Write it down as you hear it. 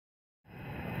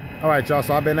All right, y'all,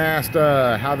 so I've been asked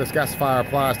how this gasifier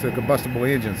applies to combustible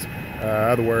engines. In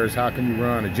other words, how can you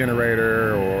run a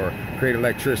generator or create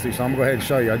electricity? So I'm gonna go ahead and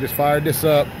show you. I just fired this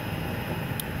up,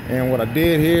 and what I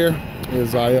did here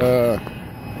is I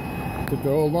took the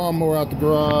old lawnmower out the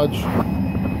garage,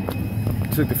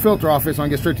 took the filter off it so I can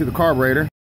get straight to the carburetor.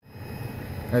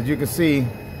 As you can see,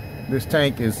 this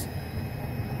tank is,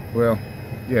 well,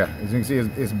 yeah, as you can see,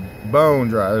 it's bone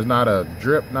dry. There's not a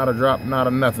drip, not a drop, not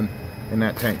a nothing in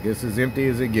that tank. It's as empty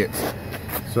as it gets.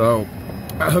 So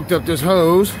I hooked up this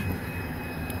hose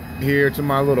here to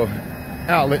my little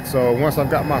outlet. So once I've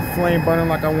got my flame burning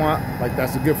like I want, like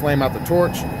that's a good flame out the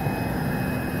torch,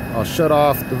 I'll shut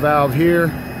off the valve here,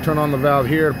 turn on the valve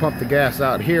here to pump the gas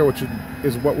out here, which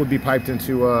is what would be piped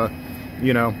into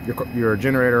you know, your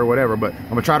generator or whatever. But I'm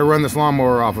gonna try to run this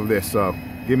lawnmower off of this, so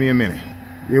give me a minute.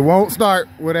 It won't start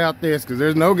without this because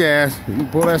there's no gas. You can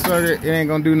pull that sucker, it ain't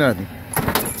gonna do nothing.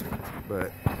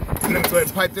 But let's go ahead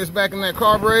and pipe this back in that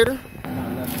carburetor.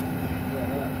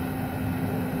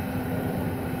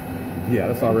 Yeah,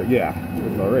 that's already, yeah,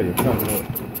 it's already a ton of wood.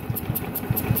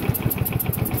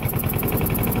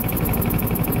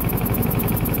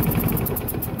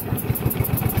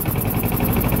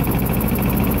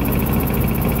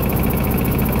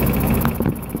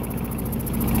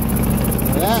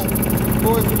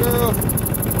 Boys and girls,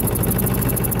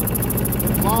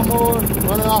 lawnmower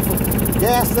running off of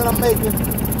gas that I'm making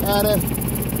out of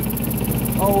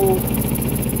old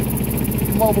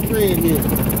mobile grid here.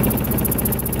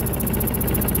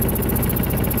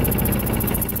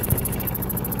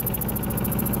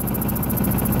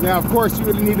 Now, of course, you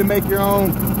would need to make your own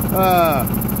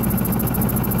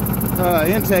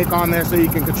intake on there so you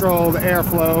can control the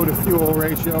airflow, the fuel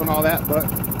ratio, and all that, but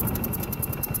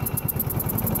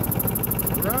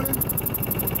running.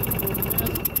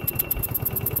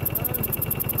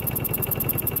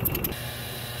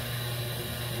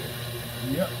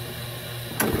 Yep.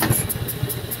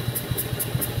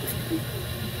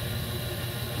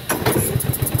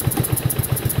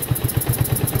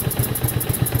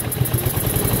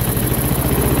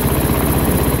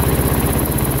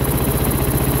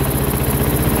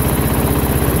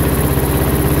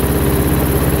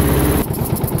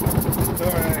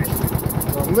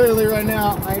 Literally right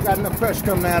now, I ain't got enough pressure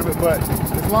coming out of it, but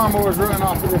this lawnmower is running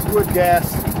off of this wood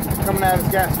gas coming out of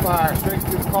this gasifier straight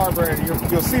to the carburetor.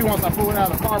 You'll see once I pull it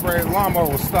out of the carburetor, the lawnmower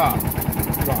will stop.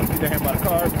 Hold on, get down by the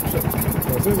car. So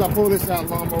as soon as I pull this out,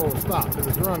 the lawnmower will stop because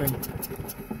it's running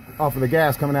off of the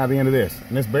gas coming out of the end of this.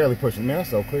 And it's barely pushing. Man, that's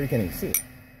so clear you can't even see it.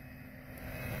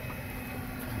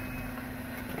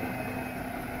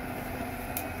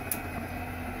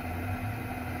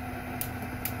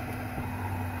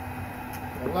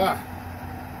 Voila.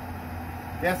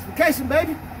 Gasification,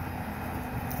 baby.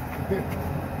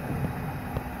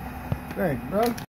 Thank you, bro.